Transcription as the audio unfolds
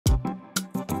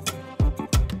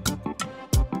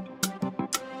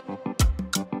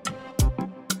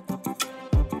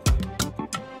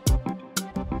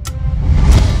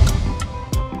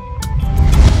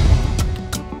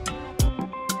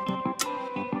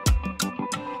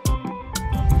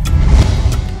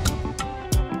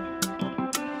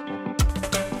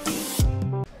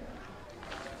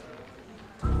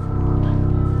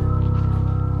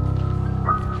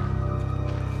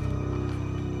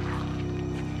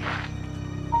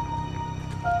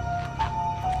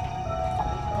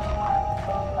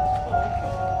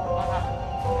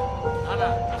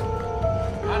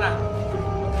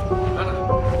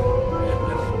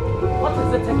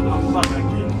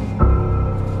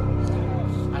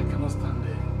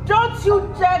you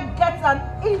dare get an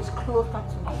inch closer to me.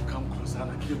 I'll come closer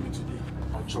and kill me today.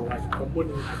 I'll show you. I'm going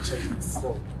to check this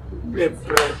one.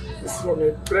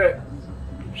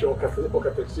 Sure, okay,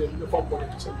 the phone money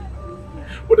check.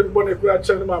 What the money could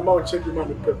check my mouth check you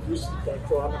mommy preparation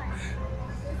for Hanna.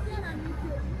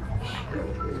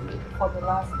 For the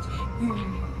last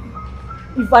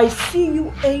if I see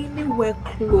you anywhere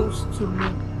close to me,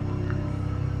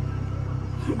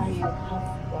 I will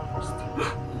have to arrest you.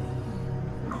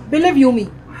 Believe you me.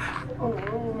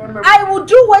 I will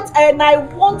do it and I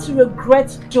won't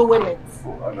regret doing it.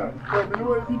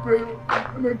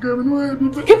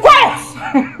 Keep quiet!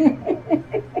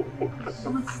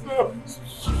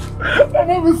 I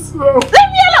never slow. Leave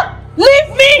me alone! Leave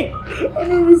me! I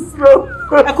never slow.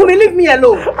 Akum, leave me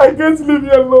alone. I can't leave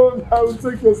you alone. I will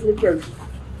take your slippers.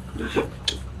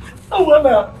 Oh,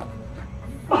 Hanna.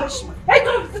 Hey,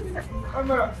 come.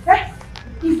 Hanna. Hey,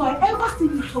 if I ever see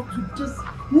you talk to this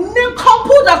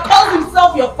nincompoop that calls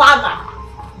himself your father,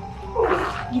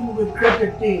 you will regret the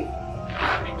day.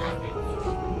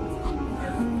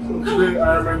 So today I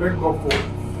am a nincompoop.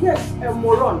 Yes, a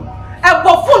moron. A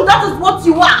buffoon, that is what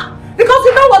you are. Because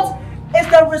you know what? It's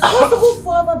the responsible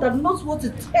father that knows what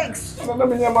it takes to give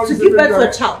birth to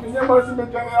a child.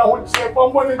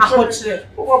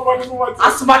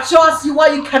 As mature as you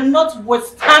are, you cannot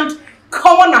withstand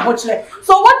common ahochile.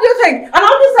 So what do you think? And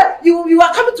how do you say you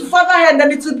are coming to father here and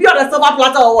then it will be on a silver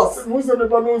platter or what?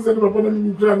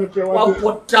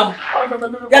 What damn?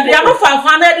 They are not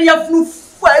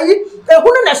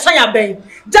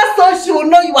just so she will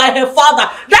know you are her father.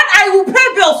 That I will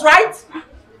pay bills, right?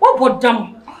 What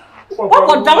damn?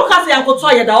 What damn? Because I am going to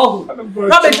try that.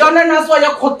 Not be done, and that's why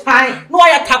you cut time. No,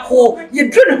 I tackle. You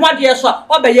drink what you are.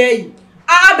 What be ye?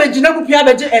 I be you know, Pia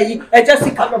be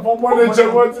Jessica. Who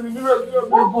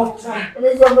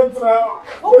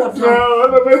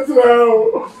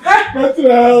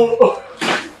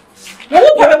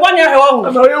pay me 1 year? I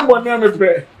know you 1 year me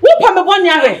pay. Who pay me 1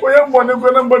 year? We have money go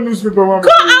number newspaper. Go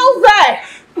out there.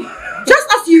 Just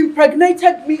as you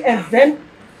impregnated me and then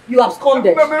you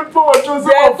absconded. There are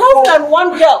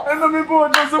 1,001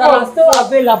 girls that are still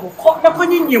available.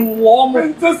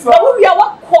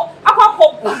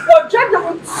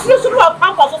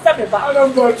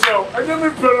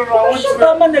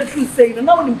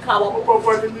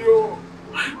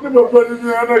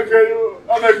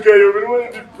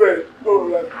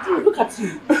 Look at you.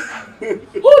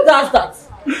 Who does that?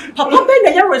 Papa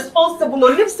Ben, you're responsible.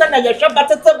 Live son and your shop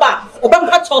better to buy.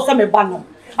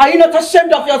 Are you not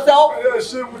ashamed of yourself?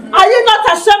 Are you not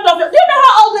ashamed of yourself? Do you know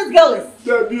how old this girl is?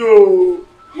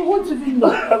 You want to be know?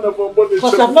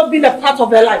 Because I've not been a part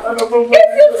of her life. If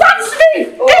you touch me,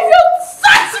 get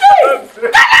the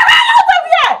hell out of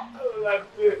here!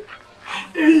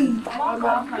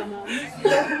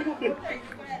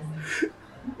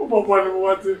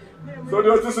 So they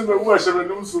just say me wash me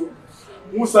no so.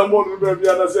 Musa mo no be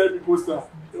bia na say me poster.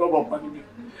 E ba papa ni me.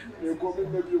 Me ko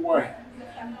me be why.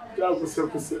 Ja go se.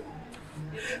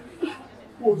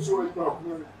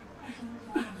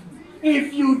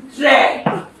 If you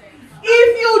dare.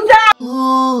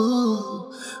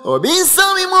 Or be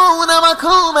so me more na ma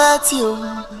come at you.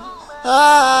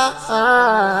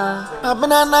 I've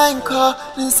been a 9 call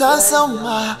in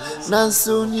Sansoma.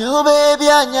 Nansu, new baby,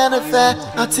 and Yanafa,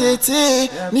 a tete,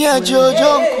 near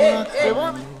Jojo.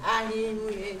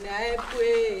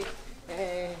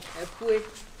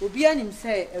 Obianim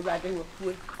say a rather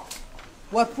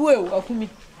wapue.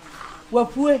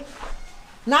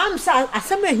 Now I'm sad. I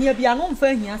some here be an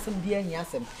unfair here some dear here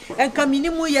some. And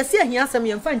Caminimu, yes, here some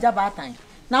young friend about time.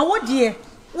 Now what dear?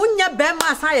 Unya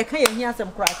bema say can hear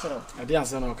some crash. I didn't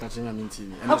say no catching him in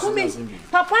TV.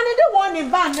 Papa need the one in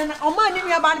van and o man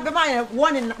me about be my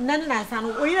one in nana san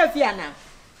o you fear now.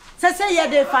 Say ya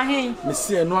dey for him. Me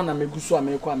see no na me guso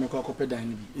ameko akopɛ dan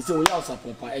ni bi. Say we ya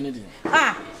support anything.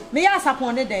 Me ya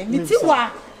support dey. Me ti wa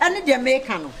ene dey make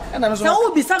no. So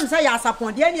wo bi sam say ya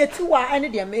support dey ene ti wa ene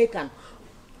dey make no.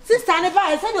 Sister ne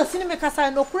ba say no sini me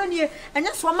kasa no kura nie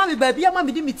enya so ma me ba bia ma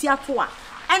me di me ti ato a.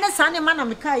 And the son man of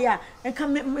Mikaya and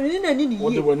come in.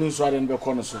 What the one so I didn't be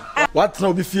corner. What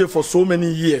now be fear for so many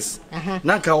years?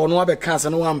 Naka or no other cancer,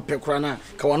 no one pecrana,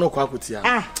 Kawano Kakutia.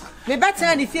 Me better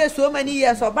any fear so many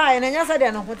years or buy, and I said, I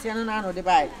know what you know the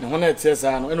buy. And when I says,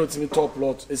 I know to me top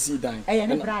lot, a sea dime.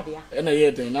 And a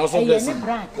year then, also bless him.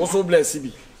 Also bless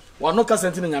him. One no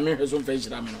cassenting in America's own face,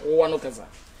 or one no casa.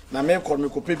 Now may call me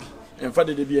Copebi. en fa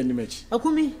de bi animachi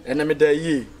Akumi ene me da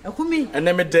yi Akumi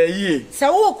ene me da yi se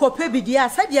wo kope bi dia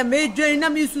se de me dwen na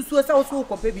me susuo se wo so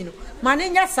kope bi no ma ne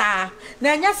nya saa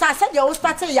na nya saa se de wo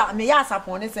start ya me ya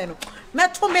asapon ne se no me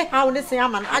to me haw ne se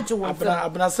ama age wo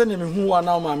abna se ne me hu wa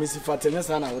na ma me si fate ne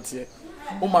sa na wote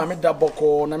o ma me da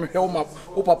boko na me hwe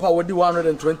o papa wodi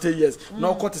 120 years na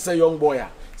o kote say young boy a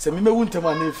se me mewu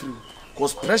ntema na efiri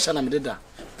cause pressure na me da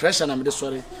pressure na me de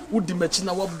sorry udi machi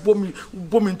na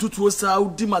bomi ntutu sa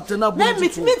udi matena bomi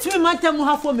ntutu me timi mantem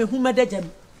hafo me hu medagam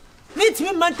me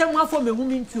timi mantem hafo me hu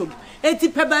mi ntuom enti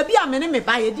pe ba bi a me ne me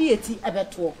ba ye di eti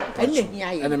ebeto enne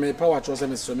hia ye ene me pa wa cho se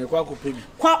me so me kwa kopebi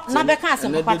kwa na be ka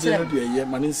asem kwa kire me de ye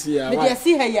mane si ya me de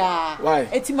si ha ya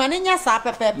eti mane nya sa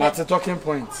pepepe mate talking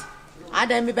point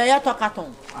Adam me be ya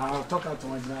tokaton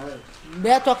tokaton na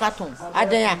be tokaton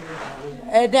adan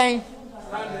eden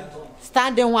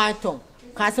standing one ton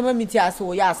kasema miti aso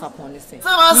wo ya asapon se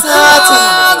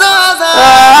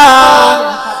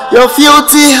your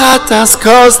filthy heart has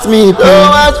caused me so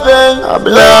much pain.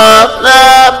 Blah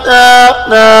blah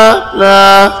blah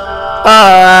blah.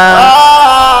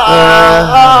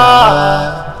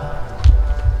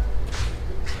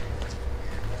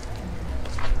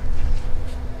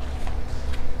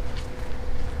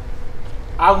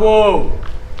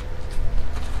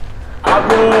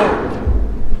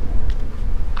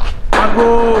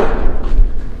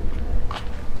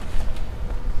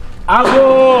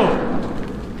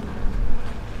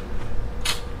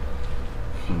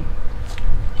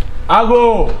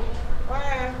 Ago.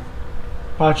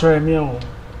 Pacho é meu.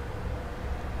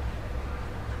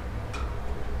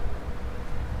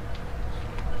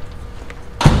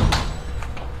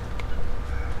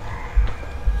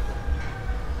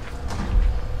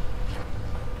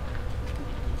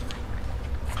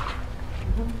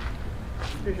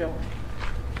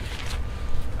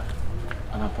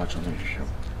 Ana Pacho me show.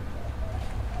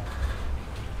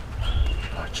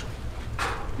 Pacho.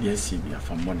 Yes, you are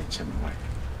from money chem why.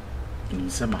 In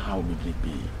some how be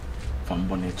from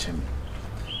bonnet chem.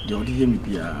 The only him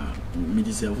be me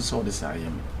deserve so this I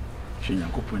am. She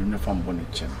yanko put in from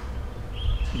bonnet chem.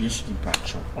 Yes, you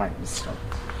Pacho, why Mr.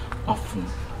 Afum.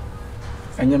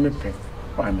 And you pay,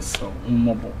 why Mr.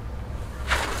 Mobile.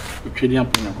 You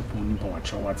can't put in a coupon in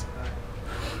watch or what.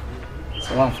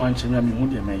 So I find China me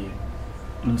would may.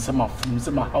 Some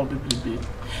how to be.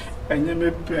 And you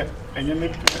may pay, and you may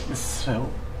pay Mr.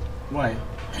 Why?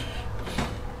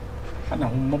 And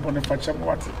I'm more on the patch of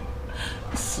water.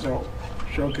 So,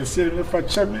 show can see me for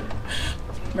chammy.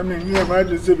 I mean, you might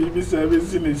just be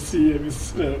service in the sea,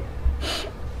 Mr.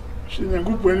 She ain't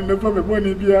good when the public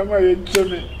money be a my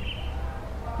chammy.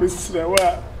 Mr.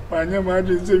 Why, my name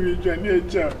is Jimmy Janier,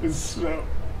 Mr.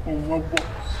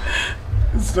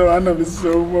 So I know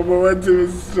so what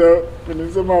so when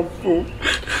it's my phone.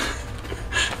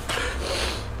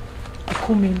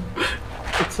 Akum,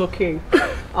 it's okay.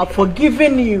 I've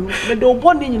forgiven you. But don't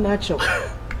want in natural.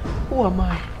 Who am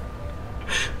I?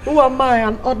 Who am I?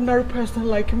 An ordinary person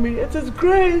like me. It is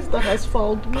grace that has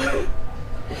found me.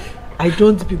 I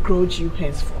don't begrudge you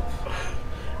henceforth.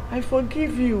 I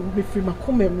forgive you. If you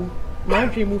Akum, my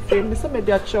dream will fail. So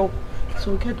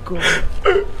get going.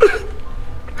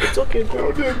 It's okay,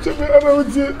 go. I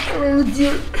don't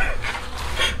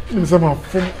some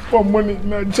for money,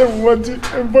 now, Jim, what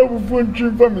it and Bible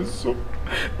dream for me so.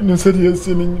 And you said you're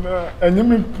singing, and you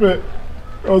may pray.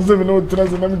 I was living out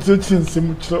trans and I'm teaching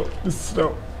some this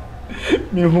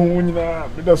me home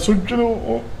with a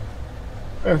social.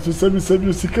 And to say,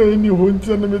 you see, you won't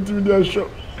tell me to be shop.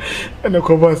 And a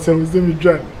cover sells them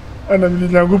dry. And I'm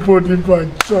in a good body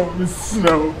punch. So, Miss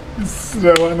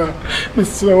Rawana,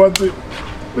 Miss Rawati.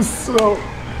 So,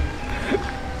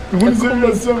 when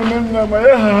you say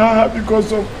my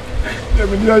because of the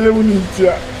media, you need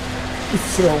to.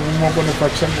 So, I'm not going to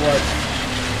patch them.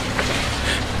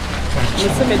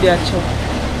 Listen, media chop.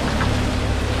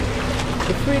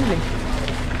 The friendly.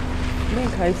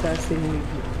 Make I say,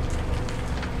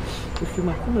 if you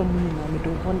Akum money, I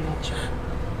don't want to chat.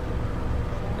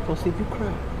 Because if you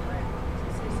cry,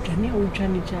 can you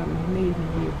Johnny Jam made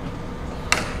you?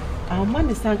 Our man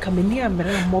is not coming near me,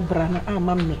 Mobrana, our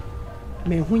mammy.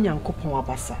 May Hunyan Copon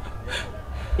Abassa.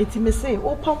 It may say,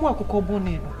 oh, Pamwa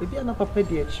Cocobonino, if you are not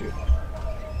prepared yet, you.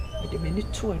 But the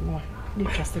minute 2 and 1, you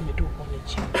trust me to one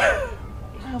each.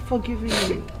 I have forgiven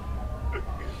you.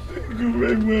 Thank you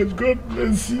very much. God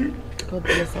bless you. God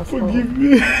bless us. Forgive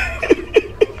me.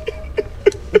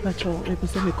 Patrol, let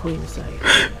me go inside.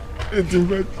 It's a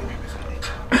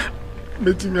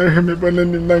meeting I have a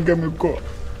banana in Nagamako.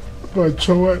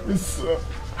 Patrol, it's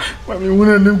Mammy, when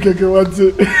I knew Kaka, what's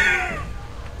it?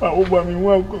 I hope I'm in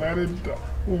one.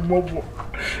 Umobo.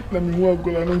 Let me walk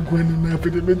on and go in and after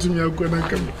the bed to me. I'm going to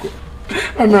come.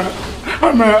 Anna,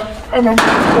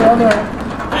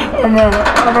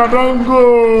 don't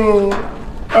go.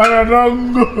 Anna,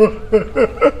 don't go.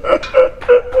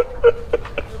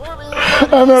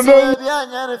 Anna, don't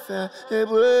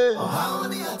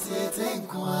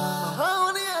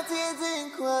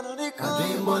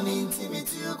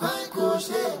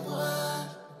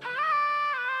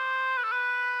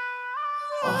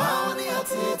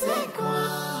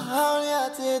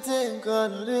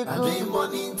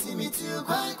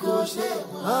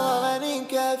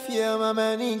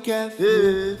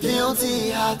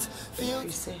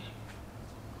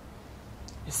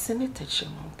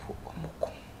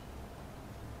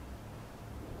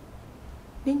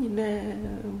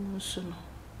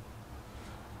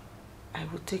I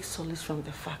will take solace from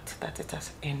the fact that it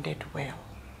has ended well.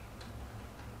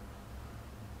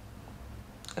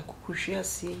 I could share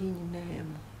seeing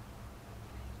them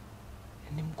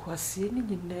and him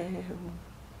quasseeing in them.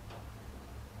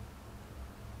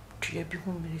 Dear be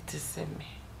woman to send me.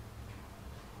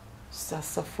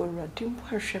 Sassa for a dim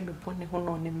worship upon the one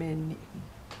on the men.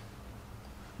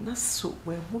 Not so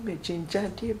where woman ginger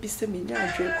dear be sending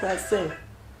a drink class.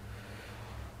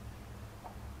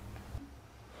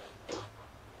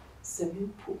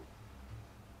 Swimming pool.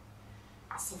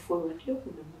 So for a dear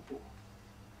woman.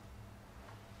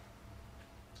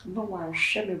 No one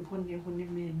shall be born here when you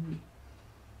mean me.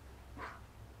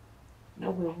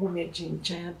 No woman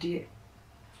ginger dear.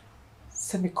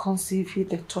 Semi-conceive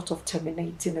the thought of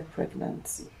terminating a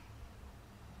pregnancy.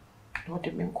 No,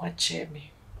 the men quite cheer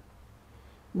me.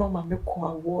 No, mamma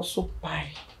kwa war so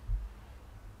by.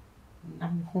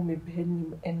 Nam home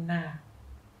benim and now.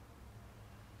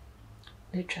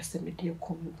 They trust me, dear,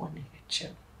 call me one in a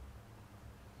chair.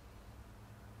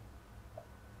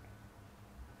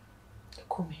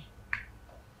 Call me.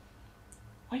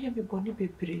 Why am I bonny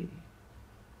baby?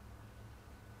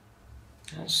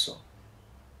 And so.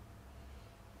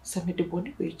 Some of the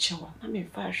bonny way chow, I'm in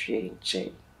far shame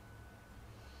chain.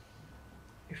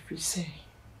 If we say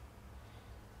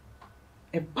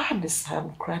a band is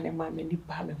ham crying a mammy ni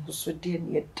bam who's so dear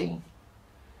near ding,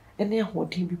 and then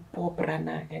what him be poor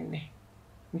brana and me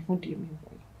who dear me.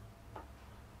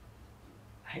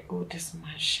 I owe this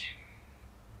mansion.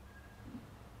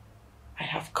 I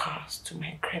have cars to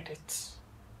my credit.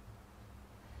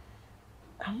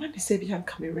 And when they say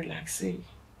Bianca me relax, if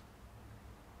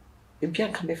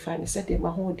Bianca me find, said they my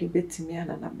whole debate to me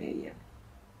and a mayor.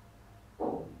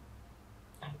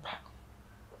 And pa,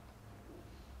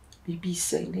 baby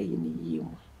say, nay,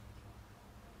 you.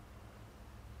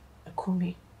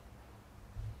 Akum,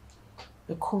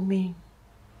 I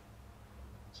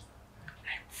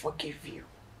forgive you.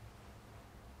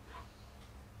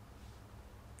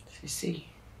 You see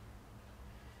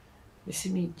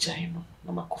me Jaino,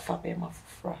 no makofa be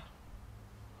mafufra.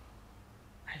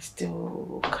 I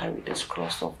still carry this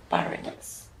cross of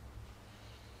barrenness.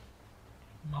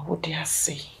 What did I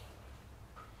say?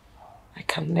 I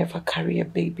can never carry a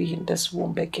baby in this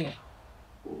womb again.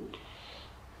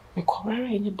 What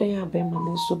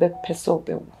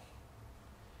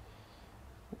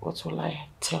will I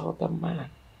tell the man?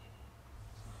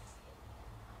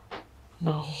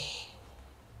 No.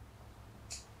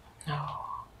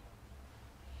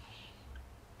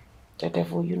 The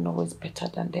devil you know is better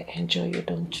than the angel you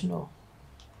don't know.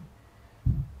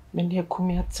 Many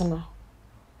Akum,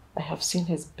 I have seen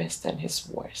his best and his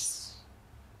worst.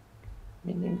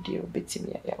 Meaning dear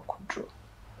Betty I could draw.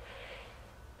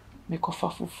 Make off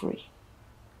for free.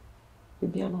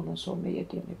 Baby no so may a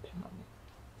dear me penny.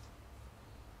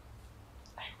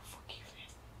 I will forgive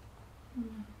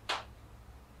him.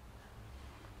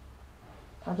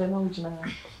 I don't know which now.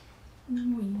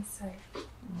 No inside.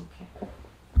 Okay.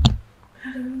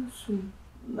 I don't know so.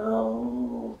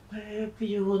 No, baby,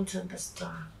 you won't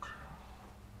understand.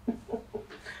 I'm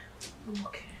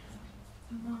okay.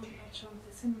 No, I don't.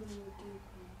 The same way you do.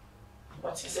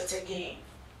 What is it again?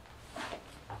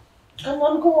 Come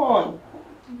on, go on.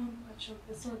 No, I don't.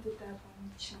 I saw the dad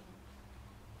on the channel.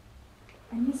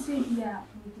 And you see here,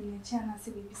 within the channel, I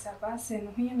see baby Sabas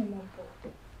and we are no more.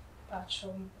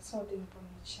 Patron, I saw the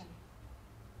information.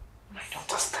 My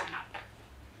daughter, stand up.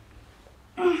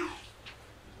 I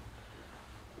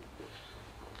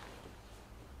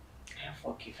have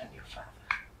forgiven your father.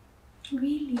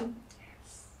 Really?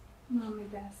 Yes. Mommy,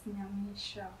 that's not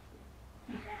sure.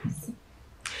 Yes.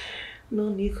 No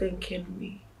need thanking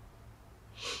me.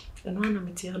 And when I'm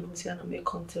at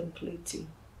contemplating.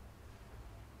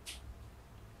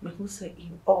 Me who say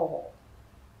in all.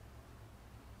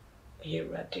 You're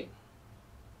ready.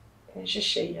 And she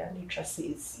say ya ni trust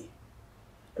easy.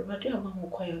 You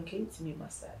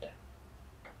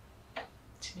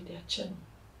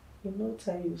know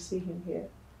time you see him here.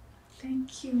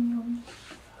 Thank you, Mom.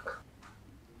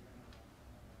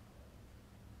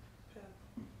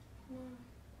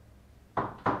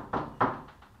 Are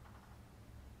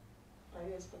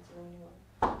you expecting anyone?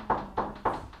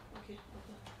 Okay.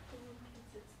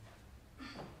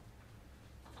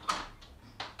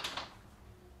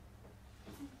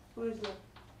 Who is that?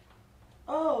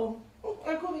 Oh,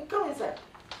 come inside.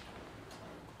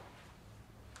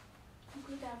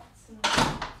 Good afternoon.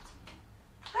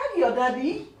 Hi, your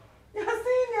daddy. You're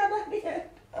seeing your daddy.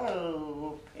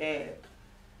 Oh, Pep.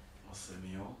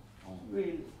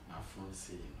 Really? My phone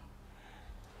say,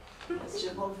 Let's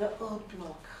check off the old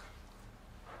block.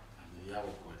 and the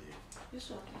yawo body. This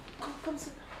one. Come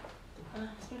sit.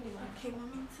 Okay,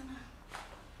 Mommy,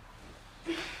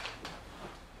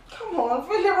 Come on,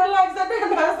 feel relaxed. I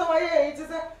don't know why it is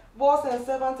a boss and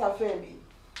servant affair.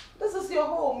 This is your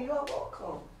home. You are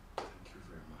welcome. Thank you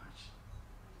very much.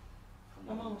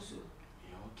 Mama also.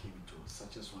 You all came to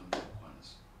such as one day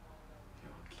once.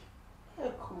 You're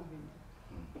okay. Akum.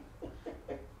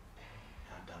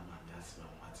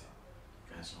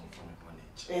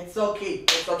 It's okay.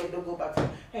 It's okay. Don't go back.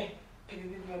 Hey,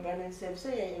 baby, my brother and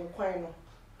say inquire.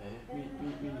 We need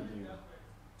you.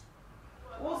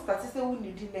 What's that? Say we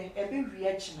need dinner. Every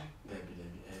reaction. Baby,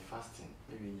 fasting.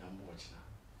 Maybe you're watching.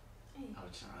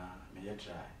 Ouch, may you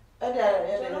try. And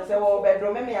say, well,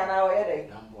 bedroom, me and I are there.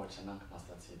 I'm watching and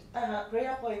master said.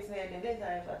 Prayer points there. The days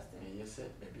I fasting. May you say,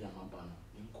 baby, I'm a banner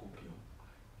in Copium.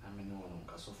 I mean, no one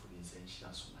can suffer in essential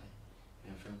so my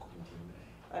and friend couldn't hear me.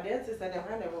 I didn't say that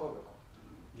I'm never.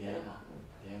 Yeah,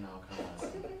 now come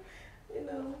You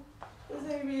know, they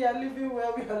say we are living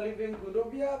well, we are living good. Don't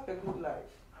be have a good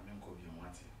life. I mean, Copium,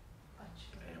 what it?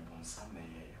 Bon, some day,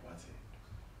 what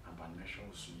it? About measure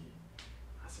sweet.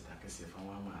 I said, I can say from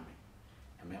one mammy.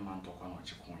 A man talk on what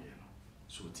you call you.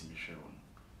 So, Timmy Sharon,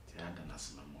 the other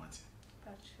Nassima Moati.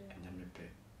 And then me pay.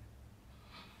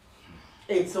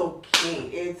 It's okay.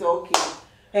 It's okay.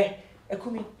 Hey,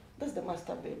 Akumi, that's the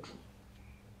master bedroom.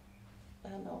 I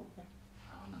know.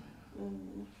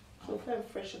 So if I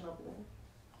freshen up then.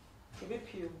 A bit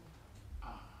pure.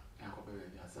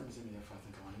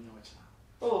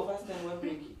 Oh, fasting we're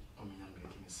breaking.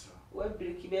 We're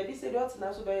breaking. Baby said what's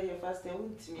now so by your fasting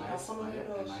won't me. I follow you.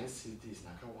 I see this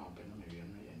like a one pen maybe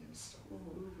and so.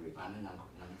 And then I'm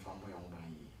from boy on by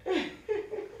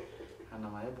and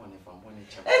I'm born if I'm born.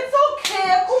 It's okay,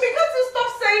 Akumi, can't you stop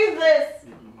saying this?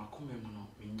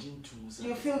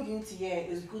 You feel guilty, yeah.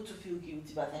 It's good to feel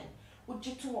guilty, but then would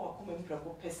you two walk home and per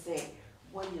se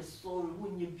when you're sorry,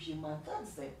 when you be man?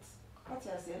 That's it. What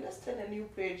I say, let's turn a new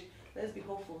page. Let's be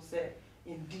hopeful, say,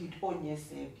 indeed, on your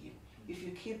save you. If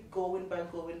you keep going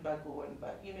back,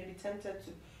 you may be tempted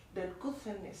to. The good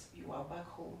thing is you are back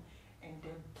home, and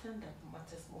the thing that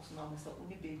matters most now is that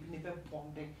only baby never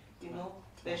bonding. You know,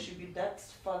 there should be that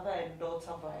father and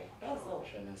daughter vibe. That's all.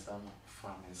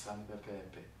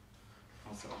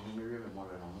 So I'm more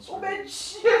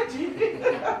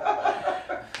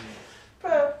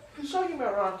show him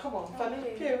around. Come on, Fanny.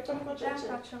 Here, come on,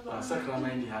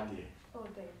 Sacramento had it. Oh,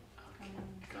 there.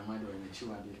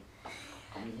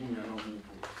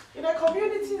 In a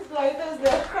communities like this,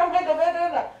 they're cramming the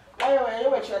bed.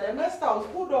 The next house,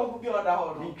 who don't be on the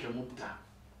hall?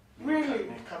 Really?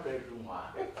 Got a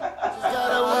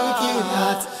wicked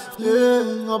heart.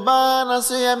 Obana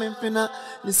so yamimpina.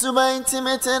 Nisuba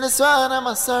intimate and swan,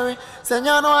 I'm sorry.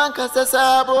 Senor no one can say,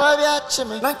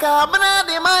 Boaviachime. Nakabana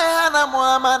de my Hanna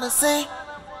Moamana say.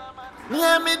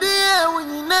 Near me, dear, when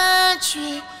you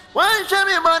naturally. One show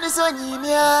me body so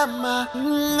yama.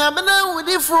 I'm now with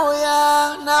the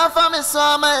foya. Now for me,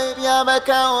 so my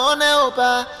Yabaka on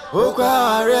Opa.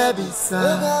 Oka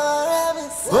Rebisa.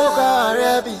 Oka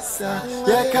Rebisa.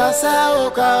 Yakasa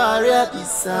Oka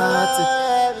Rebisa.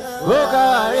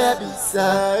 Oka Rebisa.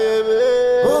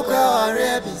 Oka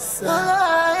Rebisa.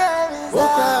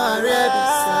 Oka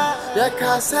Rebisa.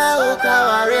 Yakasa Oka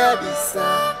Rebisa.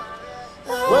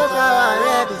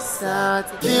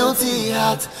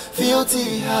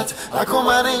 Filthy heart, Akum,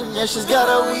 yeah, she's got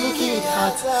a wicked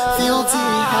heart. Filthy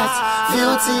heart,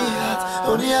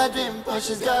 only a dream, but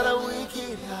she's got a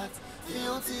wicked heart.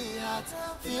 Filthy heart,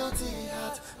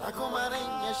 Akum,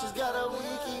 yeah, she's got a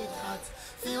wicked heart.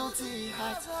 Filthy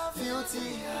heart,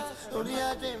 only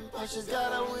a dream, but she's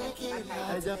got a wicked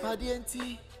heart. I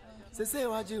japadienti, say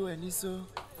what you when you so.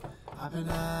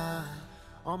 Abena,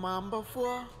 on my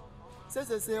before.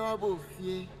 Say what both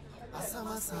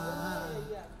Asamasa.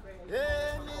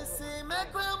 Missy, my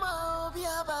grandma, be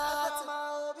about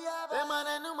a man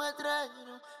and no matter,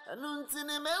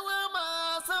 Anuntini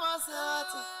mewema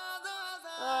samasata.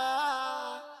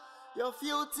 Your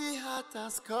filthy heart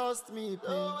has caused me pain.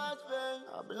 So much pain.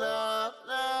 Blah,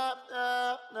 blah,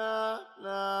 blah, blah,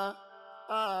 blah.